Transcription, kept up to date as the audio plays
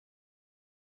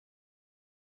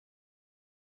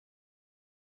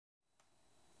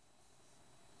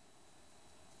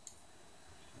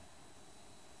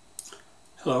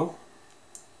Hello.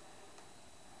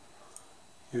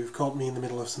 You've caught me in the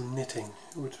middle of some knitting,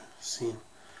 it would seem.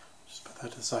 Just put that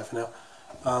to the side for now.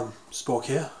 Spork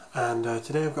here, and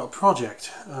today I've got a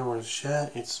project I wanted to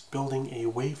share. It's building a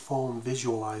waveform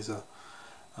visualizer.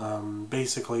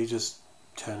 Basically just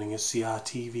turning a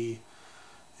CRTV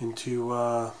into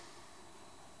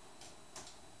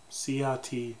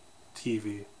CRT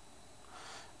TV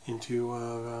into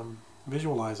a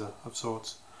visualizer of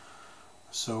sorts.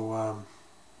 So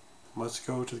let's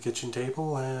go to the kitchen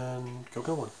table and go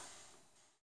build one.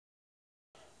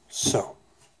 So,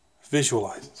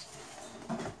 visualizers.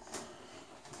 What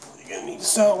you're going to need to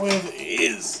start with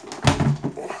is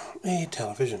a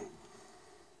television.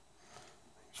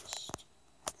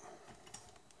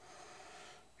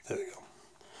 There we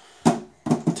go.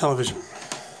 Television.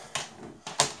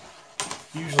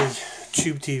 Usually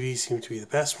tube TVs seem to be the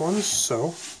best ones,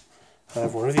 so I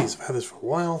have one of these. I've had this for a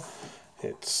while.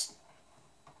 It's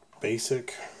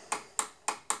basic,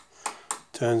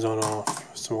 turns on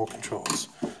off, some more controls,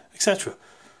 etc.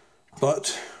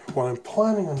 But what I'm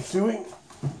planning on doing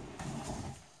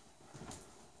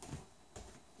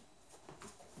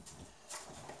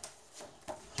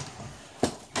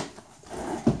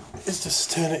is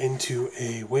just turn it into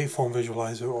a waveform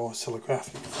visualizer or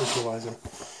oscillographic visualizer.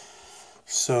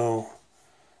 So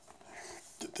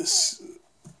did this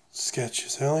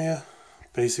sketches earlier.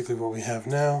 Basically what we have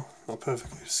now, not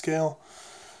perfectly to scale,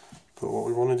 but what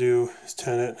we want to do is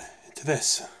turn it into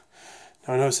this.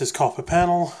 Now I know it says copper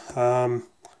panel.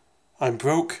 I'm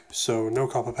broke, so no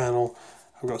copper panel.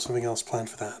 I've got something else planned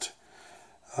for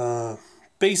that.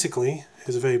 Basically,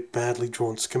 here's a very badly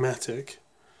drawn schematic.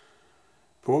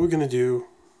 But what we're going to do,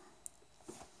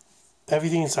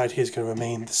 everything inside here is going to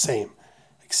remain the same,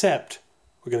 except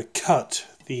we're going to cut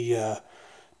the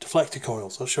deflector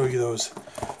coils. I'll show you those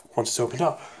once it's opened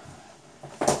up.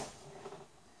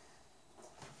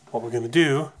 What we're going to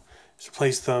do is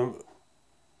replace them.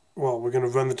 Well, we're going to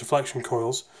run the deflection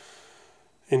coils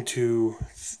into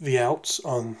the outs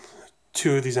on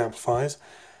two of these amplifiers.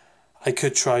 I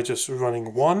could try just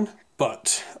running one,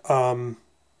 but I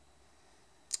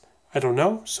don't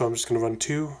know, so I'm just going to run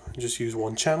two and just use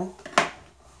one channel.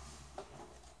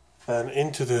 And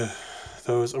into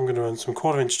those I'm going to run some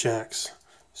 1/4" jacks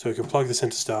so we can plug this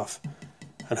into stuff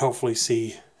and hopefully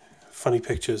see funny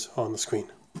pictures on the screen.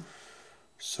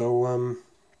 So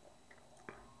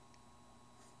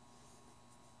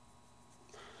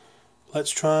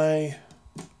let's try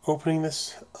opening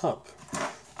this up.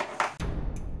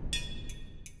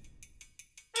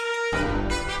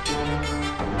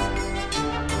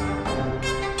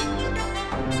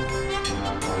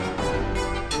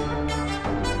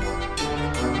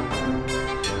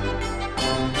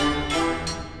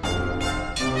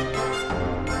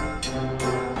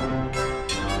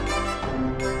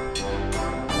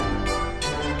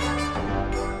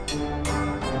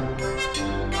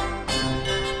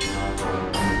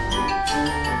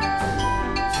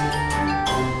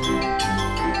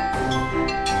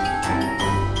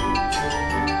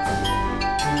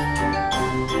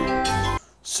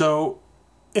 So,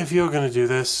 if you're going to do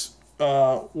this,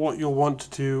 what you'll want to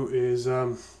do is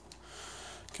get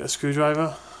a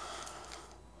screwdriver.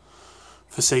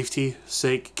 For safety's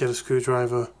sake, get a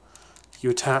screwdriver. You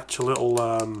attach a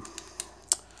little,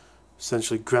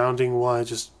 essentially grounding wire,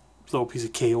 just a little piece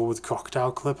of cable with a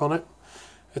crocodile clip on it.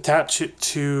 Attach it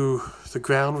to the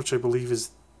ground, which I believe is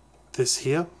this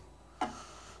here,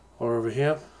 or over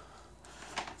here.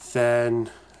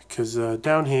 Then, because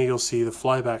down here you'll see the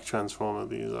flyback transformer.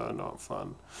 These are not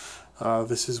fun.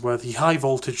 This is where the high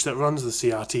voltage that runs the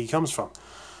CRT comes from.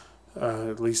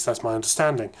 At least that's my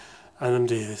understanding. And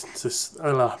underneath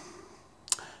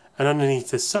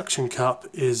this suction cup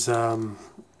is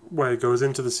where it goes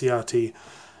into the CRT.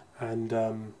 And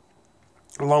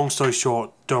long story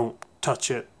short, don't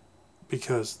touch it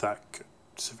because that could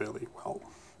severely, well,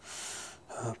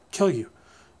 kill you.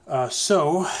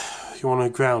 So you want to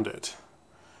ground it.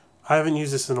 I haven't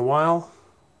used this in a while,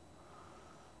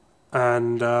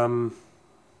 and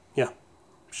yeah,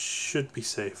 should be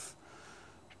safe.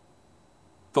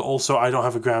 But also I don't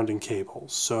have a grounding cable,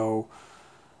 so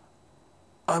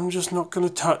I'm just not going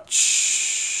to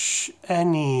touch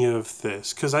any of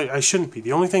this, because I shouldn't be.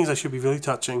 The only things I should be really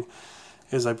touching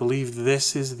is, I believe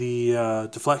this is the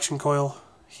deflection coil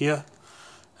here,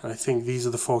 and I think these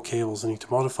are the 4 cables I need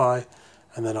to modify,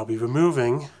 and then I'll be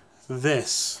removing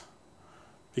this,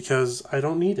 because I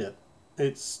don't need it.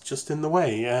 It's just in the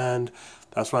way, and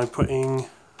that's why I'm putting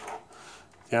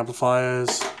the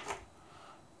amplifiers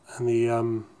and the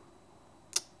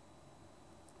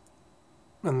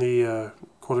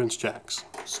 1/4" jacks.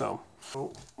 So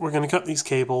So we're going to cut these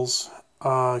cables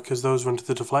because those run to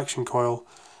the deflection coil.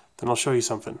 Then I'll show you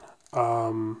something.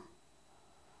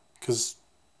 Because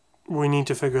we need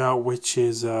to figure out which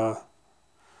is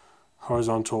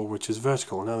horizontal, which is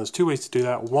vertical. Now there's two ways to do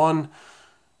that. One,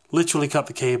 literally cut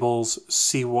the cables,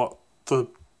 see what the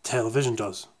television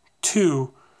does.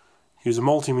 Two, use a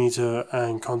multimeter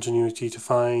and continuity to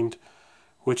find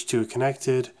which two are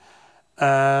connected,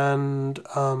 and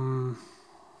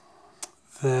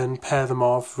then pair them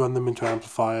off, run them into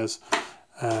amplifiers,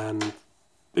 and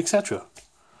etc.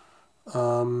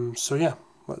 So yeah,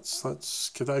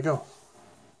 let's give that a go.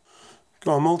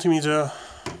 Got a multimeter,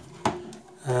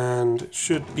 and it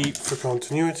should beep for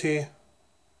continuity.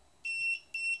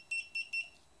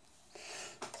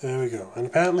 There we go. And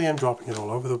apparently I'm dropping it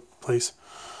all over the place,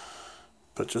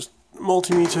 but just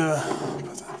multimeter,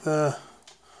 put that there.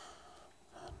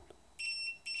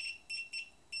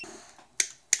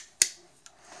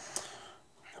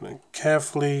 I'm gonna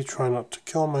carefully try not to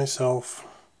kill myself.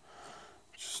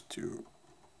 Just do.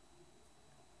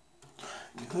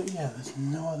 Yeah, there's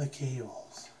no other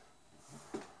cables.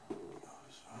 Goes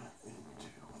right into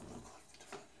what look like the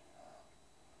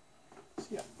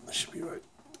deflection. Yeah, that should be right.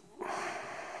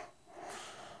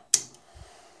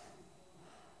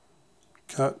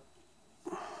 Cut.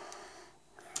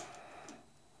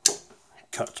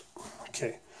 Cut.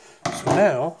 Okay. So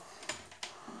now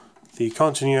the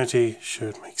continuity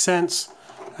should make sense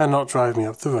and not drive me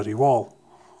up the ruddy wall.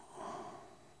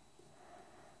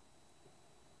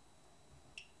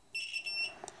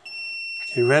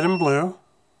 Okay, red and blue.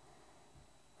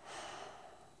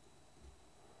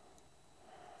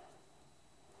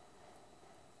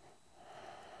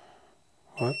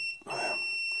 What?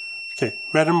 Okay,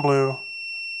 red and blue,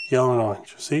 yellow and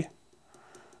orange, see?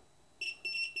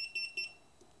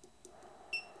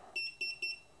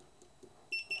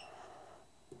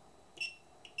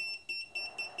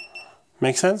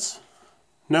 Make sense?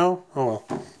 No? Oh well.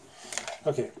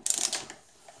 Okay.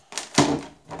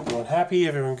 Everyone happy?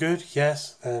 Everyone good?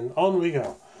 Yes? Then on we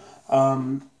go.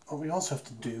 What we also have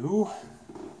to do,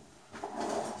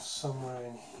 somewhere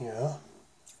in here,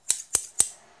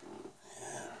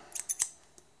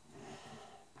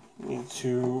 need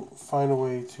to find a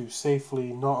way to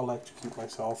safely not electrocute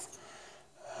myself,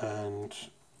 and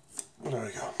there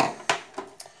we go.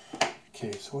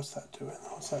 Okay, so what's that doing?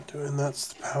 What's that doing?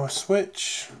 That's the power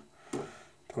switch. Don't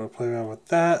want to play around with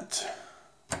that.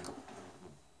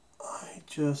 I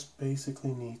just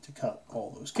basically need to cut all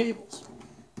those cables.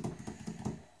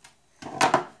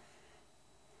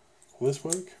 Will this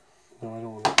work? No, I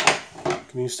don't want to. I'm going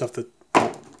to use stuff that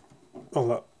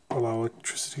will allow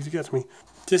electricity to get to me.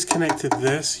 Disconnected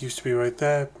this, used to be right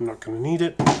there. I'm not going to need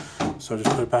it, so I'll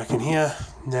just put it back in here.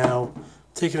 Now,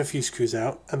 taking a few screws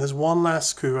out, and there's one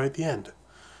last screw right at the end.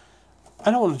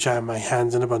 I don't want to jam my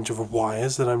hands in a bunch of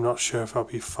wires that I'm not sure if I'll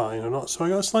be fine or not, so I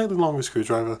got a slightly longer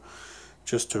screwdriver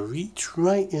just to reach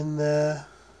right in there.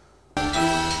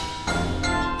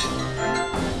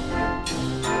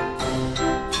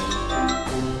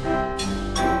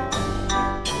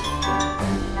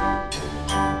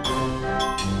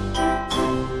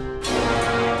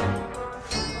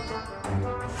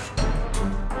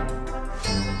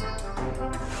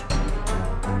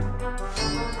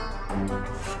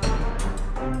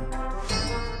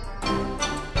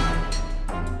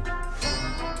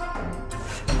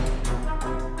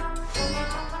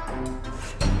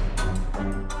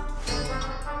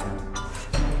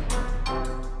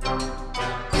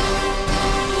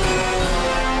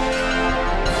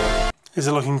 Is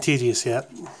it looking tedious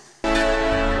yet?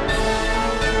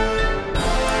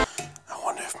 I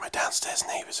wonder if my downstairs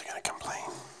neighbours are going to complain.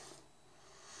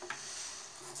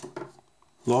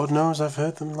 Lord knows I've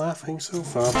heard them laughing so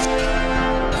far.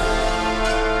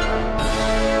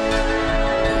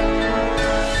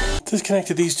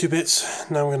 Disconnected these two bits.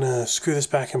 Now I'm going to screw this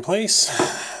back in place,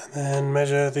 then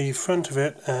measure the front of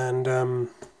it, and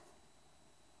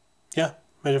yeah,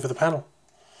 measure for the panel.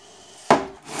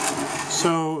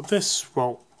 So this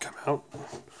won't come out,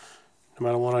 no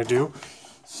matter what I do.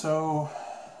 So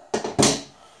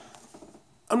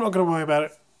I'm not going to worry about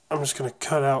it. I'm just going to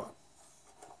cut out,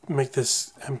 make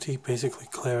this empty, basically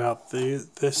clear out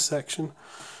this section,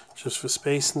 just for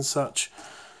space and such.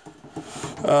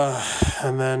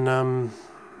 And then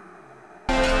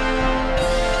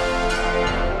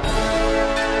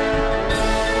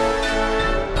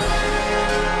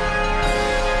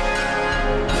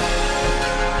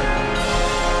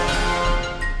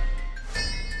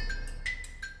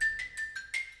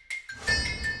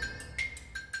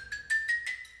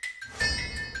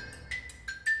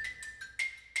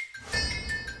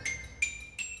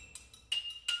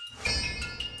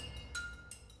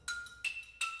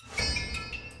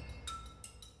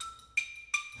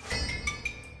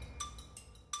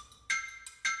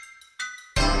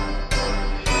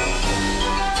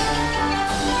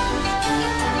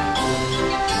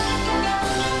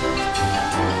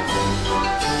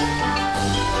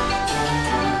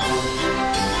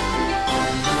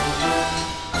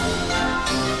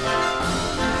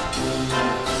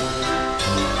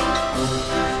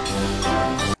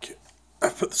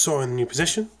put the saw in the new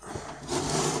position.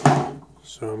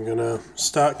 So I'm going to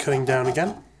start cutting down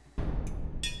again.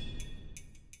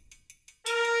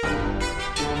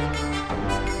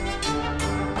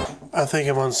 I think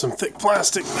I'm on some thick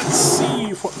plastic. Let's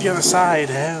see what the other side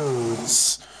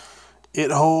holds. It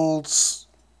holds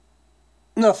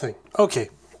nothing. Okay,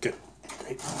 good.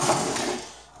 Great.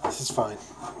 This is fine.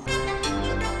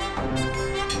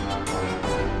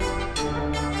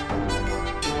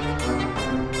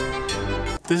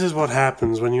 This is what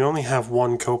happens when you only have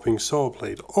one coping saw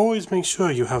blade. Always make sure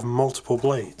you have multiple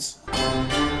blades.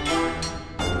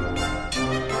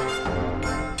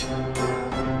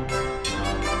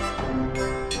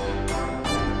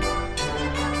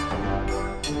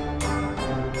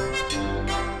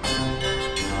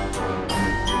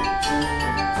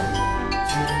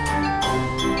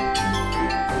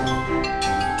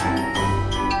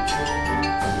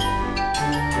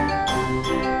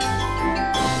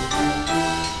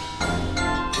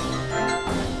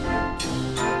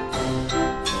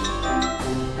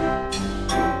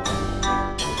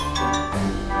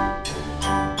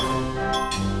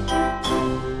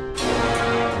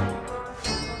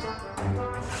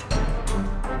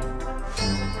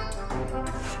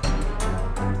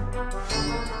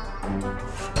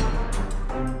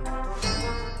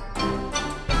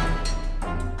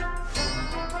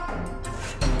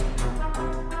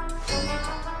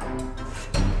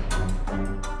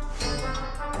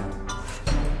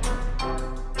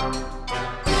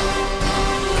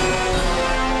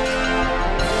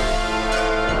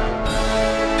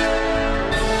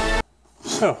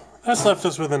 So, that's left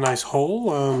us with a nice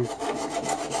hole.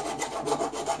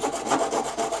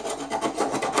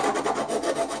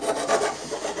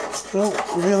 Don't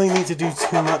really need to do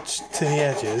too much to the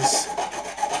edges.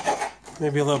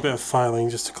 Maybe a little bit of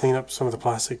filing just to clean up some of the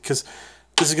plastic, because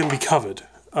this is going to be covered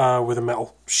with a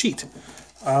metal sheet.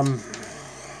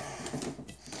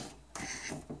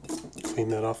 Clean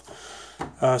that off.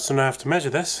 So now I have to measure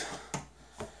this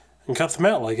and cut the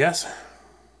metal, I guess.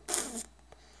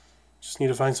 Just need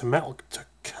to find some metal to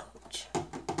cut.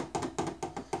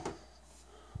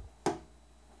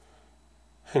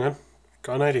 Hang on,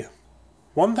 got an idea.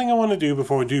 One thing I want to do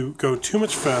before we go too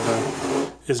much further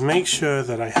is make sure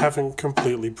that I haven't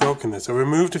completely broken this. I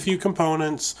removed a few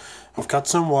components, I've cut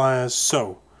some wires,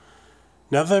 so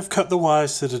now that I've cut the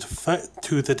wires to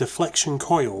the deflection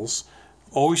coils,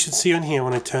 all we should see on here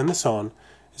when I turn this on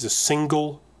is a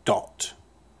single dot.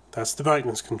 That's the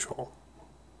brightness control.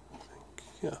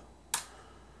 Yeah.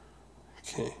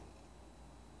 Okay.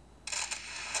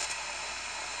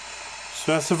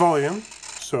 So that's the volume.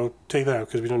 So take that out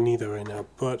because we don't need that right now.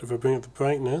 But if I bring up the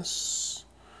brightness,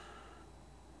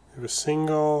 we have a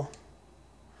single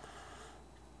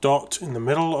dot in the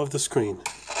middle of the screen,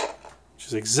 which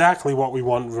is exactly what we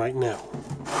want right now.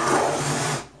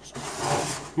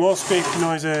 More scraping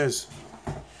noises.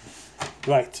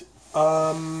 Right.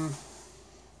 I'm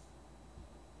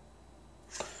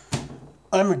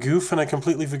a goof and I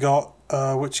completely forgot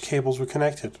which cables were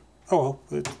connected. Oh well,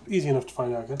 it's easy enough to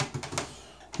find out again.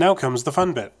 Now comes the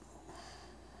fun bit,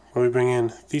 where we bring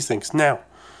in these things. Now,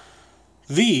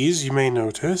 these you may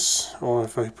notice, or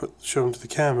if I show them to the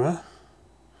camera,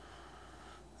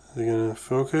 they're going to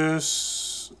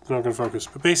focus. They're not going to focus,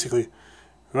 but basically,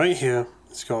 right here,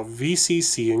 it's got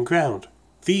VCC and ground.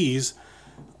 These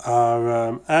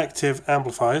are active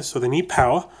amplifiers, so they need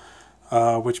power,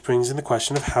 which brings in the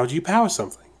question of how do you power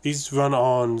something. These run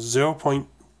on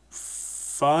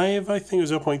 0.5, I think, or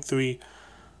 0.3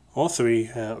 or 3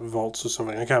 volts or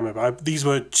something. I can't remember. These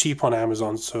were cheap on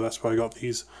Amazon, so that's why I got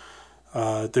these.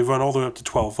 They run all the way up to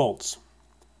 12 volts.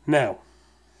 Now,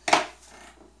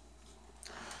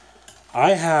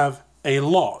 I have a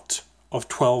lot of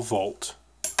 12 volt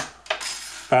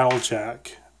barrel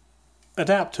jack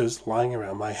adapters lying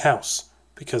around my house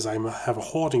because I have a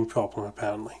hoarding problem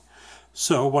apparently.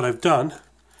 So what I've done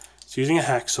is using a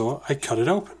hacksaw, I cut it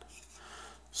open.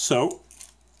 So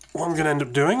what I'm going to end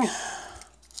up doing,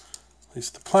 at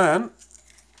least the plan,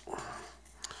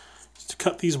 is to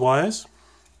cut these wires,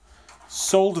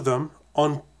 solder them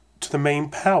onto the main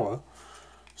power.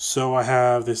 So I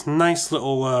have this nice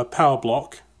little power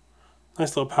block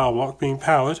being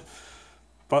powered,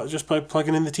 but just by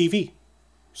plugging in the TV.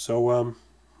 So we'll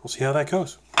see how that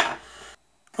goes.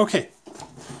 Okay,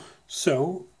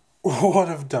 so what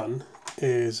I've done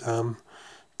is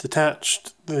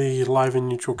detached the live and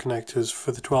neutral connectors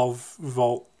for the 12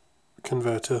 volt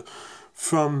converter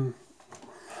from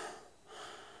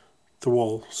the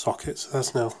wall socket, so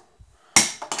that's now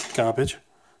garbage.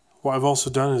 What I've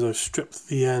also done is I've stripped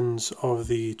the ends of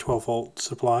the 12 volt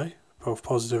supply, both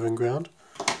positive and ground.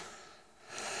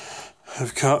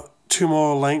 I've cut 2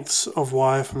 more lengths of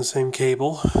wire from the same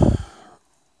cable,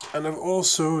 and I've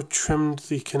also trimmed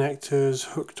the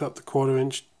connectors, hooked up the 1/4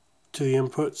 inch to the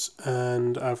inputs,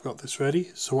 and I've got this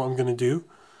ready. So what I'm going to do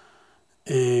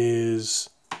is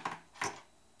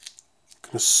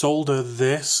going to solder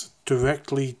this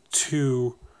directly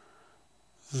to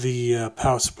the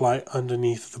power supply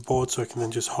underneath the board, so I can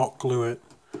then just hot glue it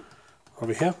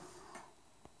over here.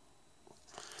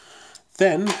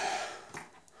 Then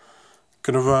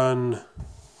I'm going to run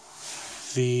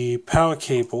the power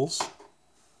cables.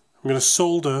 I'm going to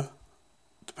solder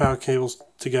the power cables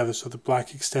together, so the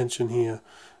black extension here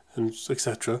and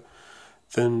etc.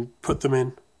 Then put them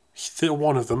in,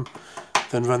 one of them,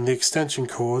 then run the extension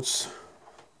cords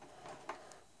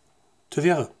to the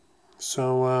other.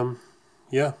 So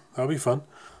yeah, that'll be fun.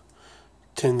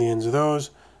 Tin the ends of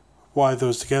those, wire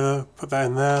those together, put that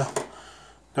in there.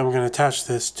 Now I'm going to attach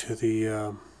this to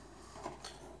the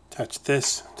attach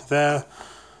this to there,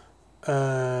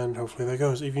 and hopefully there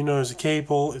goes. If you notice a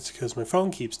cable, it's because my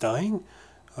phone keeps dying,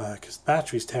 because the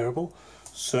battery's terrible.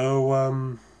 So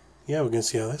yeah, we're going to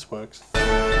see how this works.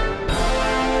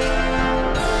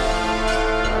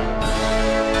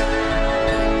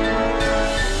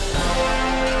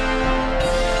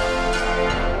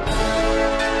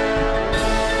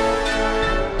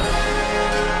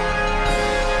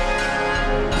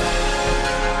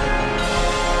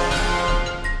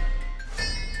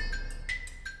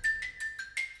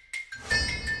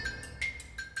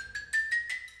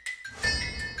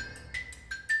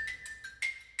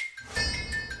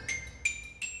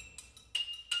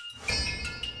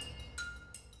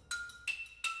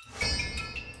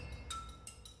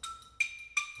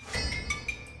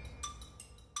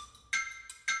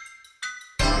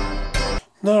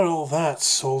 Not all that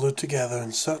soldered together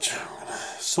and such. I'm going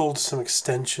to solder some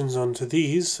extensions onto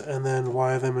these and then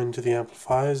wire them into the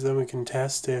amplifiers. Then we can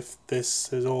test if this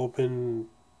has all been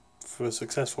for a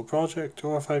successful project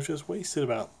or if I've just wasted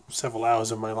about several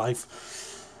hours of my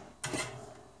life.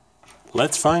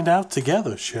 Let's find out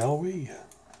together, shall we?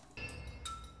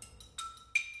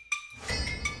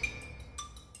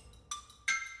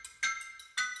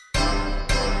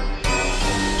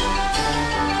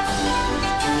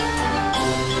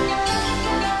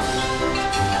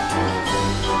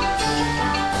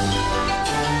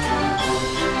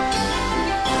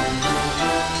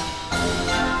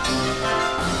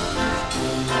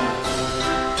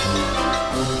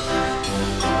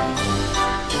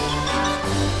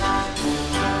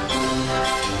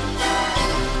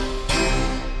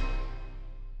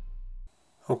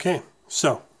 Okay,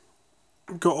 so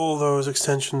got all those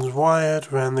extensions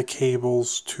wired, ran the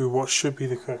cables to what should be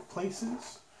the correct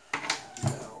places.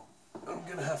 Now I'm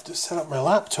going to have to set up my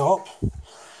laptop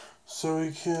so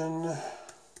we can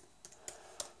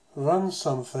run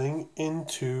something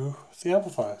into the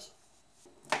amplifiers.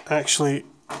 Actually,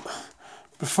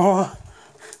 before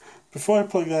I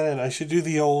plug that in, I should do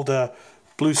the old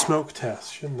blue smoke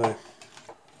test, shouldn't I?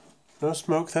 No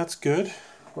smoke, that's good.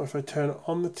 What if I turn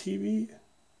on the TV?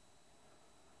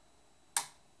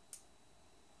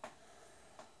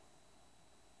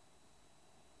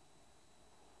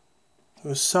 There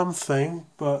was something,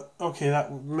 but okay, that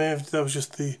was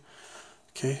just the,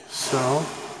 okay, so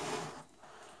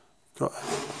got,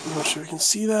 I'm not sure you can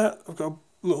see that. I've got a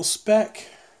little speck.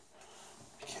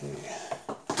 Okay.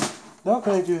 Now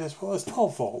can I do this? Well, it's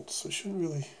 12 volts, so it shouldn't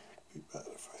really be bad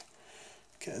if I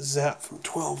get a zap from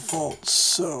 12 volts.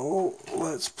 So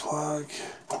let's plug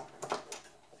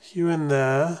you in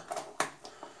there,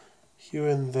 you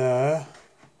in there.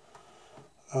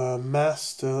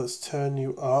 Master, let's turn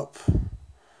you up.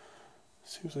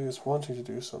 Seems like it's wanting to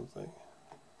do something.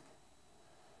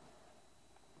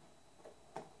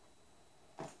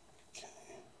 Okay.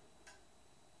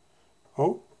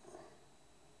 Oh.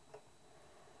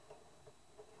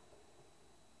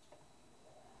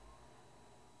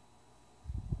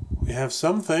 We have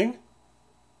something.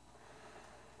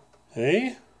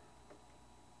 Hey.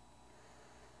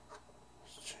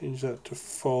 Let's change that to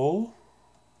full.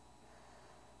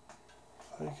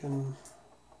 If I can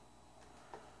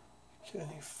get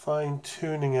any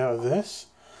fine-tuning out of this.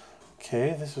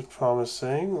 Okay, this is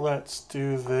promising. Let's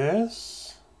do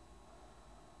this.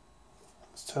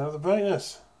 Let's turn up the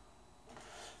brightness.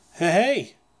 Hey,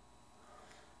 hey!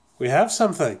 We have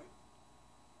something.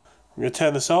 I'm going to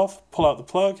turn this off, pull out the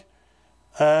plug,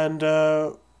 and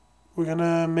we're going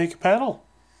to make a panel.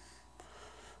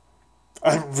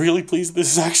 I'm really pleased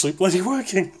this is actually bloody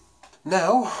working.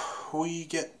 Now we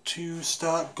get to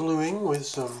start gluing with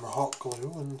some hot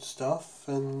glue and stuff,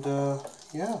 and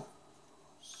yeah,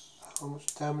 how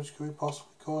much damage could we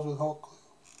possibly cause with hot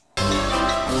glue?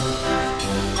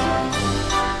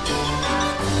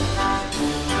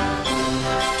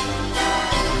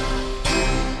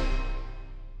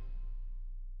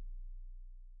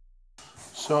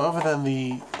 So other than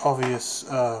the obvious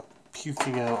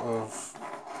puking out of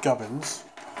gubbins,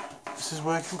 this is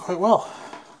working quite well,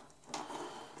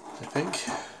 I think.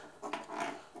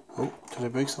 Oh, did I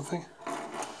break something?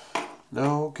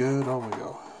 No, good, on we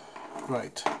go.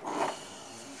 Right.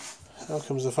 Now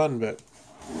comes the fun bit.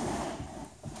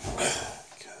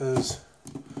 Because,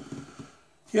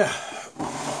 yeah,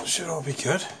 should all be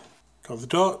good. Got the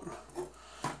dot.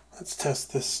 Let's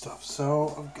test this stuff.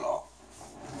 So I've got...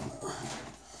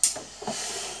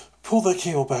 Pull the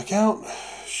cable back out.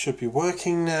 Should be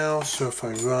working now. So if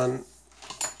I run...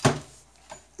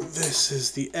 This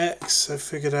is the X I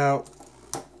figured out.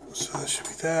 So that should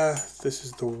be there. This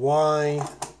is the Y.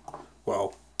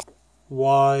 Well,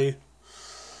 Y.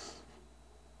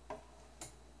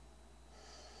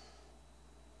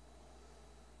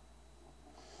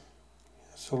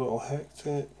 It's a little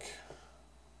hectic.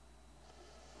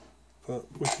 But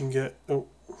we can get... Oh,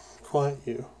 quiet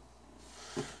you.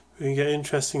 We can get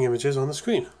interesting images on the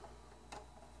screen.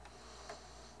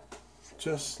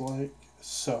 Just like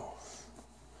so.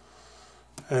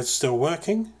 And it's still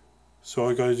working. So all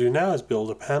we've got to do now is build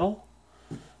a panel.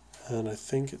 And I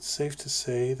think it's safe to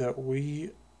say that we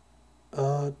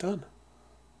are done.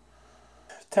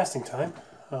 Testing time.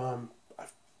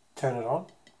 I've turned it on.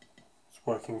 It's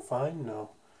working fine. No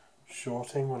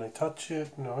shorting when I touch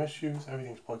it. No issues.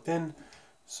 Everything's plugged in.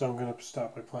 So I'm going to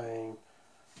start by playing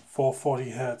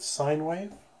 440 Hz sine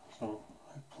wave. So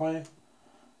I play.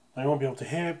 I won't be able to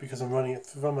hear it because I'm running it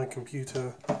from my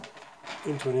computer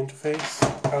into an interface,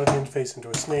 out of the interface into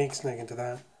a snake into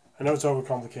that. I know it's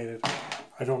overcomplicated.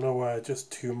 I don't know where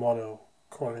just two mono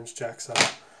 1/4" jacks are.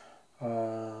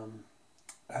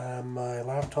 And my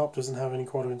laptop doesn't have any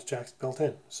 1/4" jacks built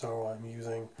in, so I'm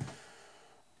using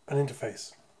an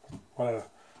interface. Whatever.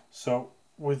 So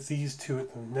with these two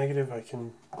at the negative, they're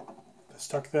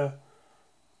stuck there.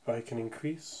 I can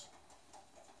increase.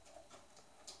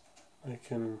 I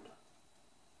can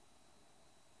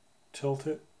tilt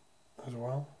it as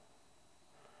well.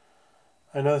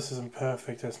 I know this isn't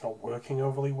perfect, it's not working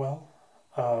overly well.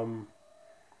 I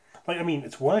mean,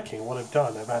 it's working. What I've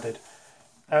done, I've added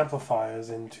amplifiers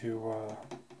into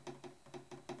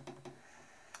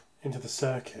the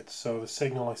circuit, so the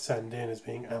signal I send in is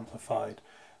being amplified,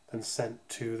 then sent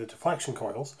to the deflection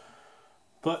coils.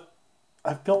 But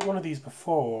I've built one of these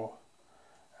before,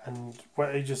 and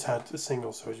where it just had a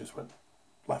single, so it just went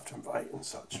left and right and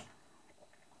such.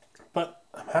 But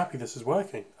I'm happy this is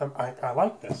working. I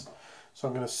like this. So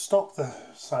I'm going to stop the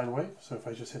sine wave. So if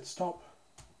I just hit stop,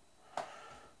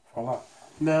 voila.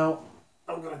 Now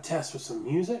I'm going to test with some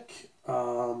music.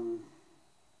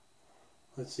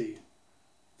 Let's see.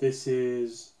 This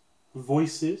is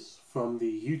Voices from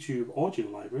the YouTube audio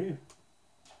library.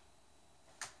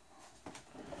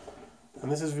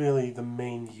 And this is really the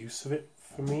main use of it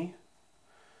for me.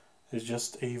 It's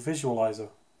just a visualizer.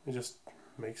 It just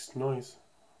makes noise.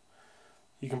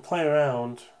 You can play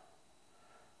around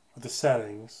with the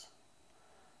settings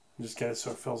and just get it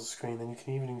so it fills the screen. Then you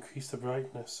can even increase the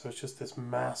brightness, so it's just this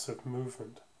massive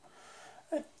movement.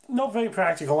 Not very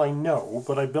practical, I know,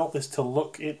 but I built this to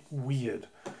look weird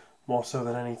more so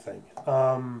than anything.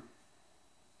 But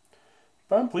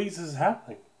I'm pleased this is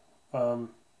happening. So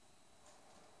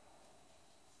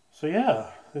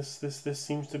yeah, this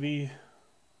seems to be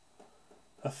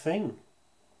a thing.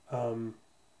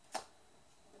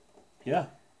 Yeah.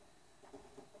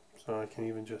 So I can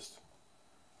even just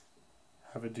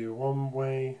have it do one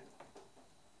way.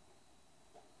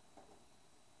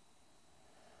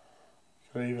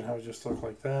 Could I even have it just look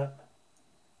like that?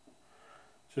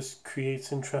 Just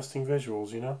creates interesting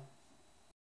visuals, you know?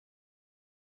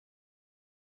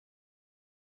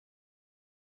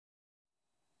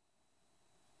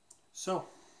 So,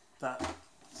 that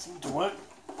seemed to work.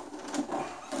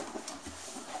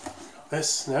 Got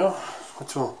this now,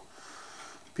 which will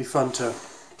be fun to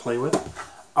play with.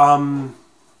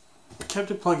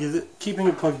 Keeping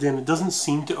it plugged in, it doesn't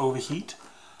seem to overheat,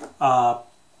 but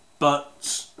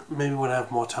maybe when I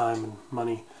have more time and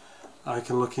money, I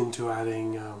can look into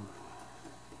adding an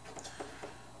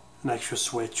extra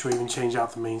switch, or even change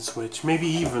out the main switch. Maybe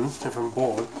even, if I'm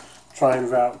bored, try and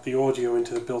route the audio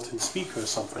into the built-in speaker or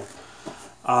something.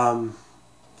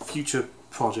 Future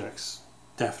projects,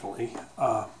 definitely,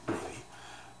 maybe,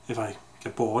 if I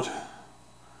get bored.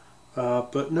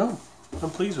 But no,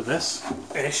 I'm pleased with this.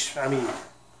 Ish. I mean,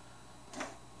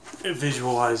 it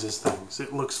visualizes things.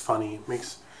 It looks funny. It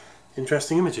makes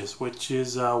interesting images, which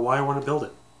is why I want to build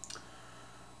it.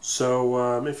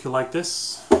 So if you like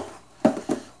this,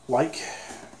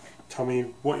 tell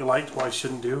me what you liked, what I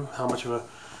shouldn't do, how much of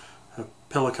a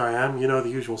pillock I am, you know, the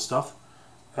usual stuff.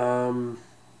 If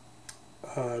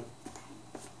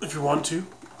you want to,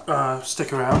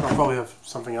 stick around. I'll probably have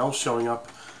something else showing up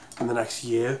in the next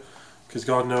year, because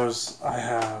God knows I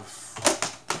have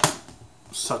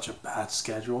such a bad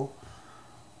schedule.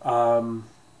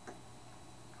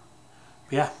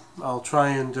 Yeah, I'll try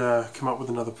and come up with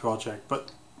another project,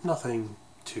 but nothing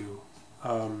too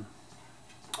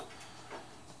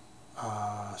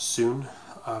soon.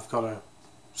 I've got to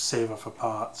save up for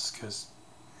parts, because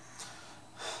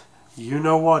you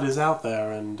know what is out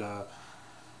there, and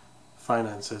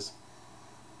finances.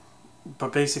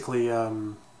 But basically,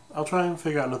 I'll try and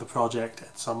figure out another project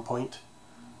at some point.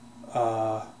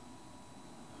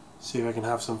 See if I can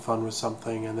have some fun with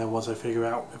something, and then once I figure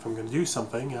out if I'm going to do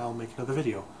something, I'll make another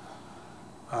video.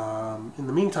 In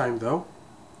the meantime, though,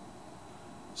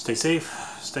 stay safe,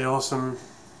 stay awesome,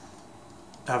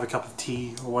 have a cup of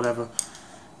tea or whatever,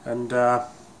 and I'm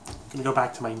going to go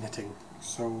back to my knitting.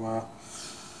 So,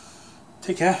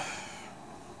 take care.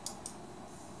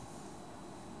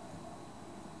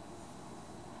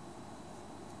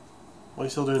 What are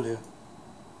you still doing here?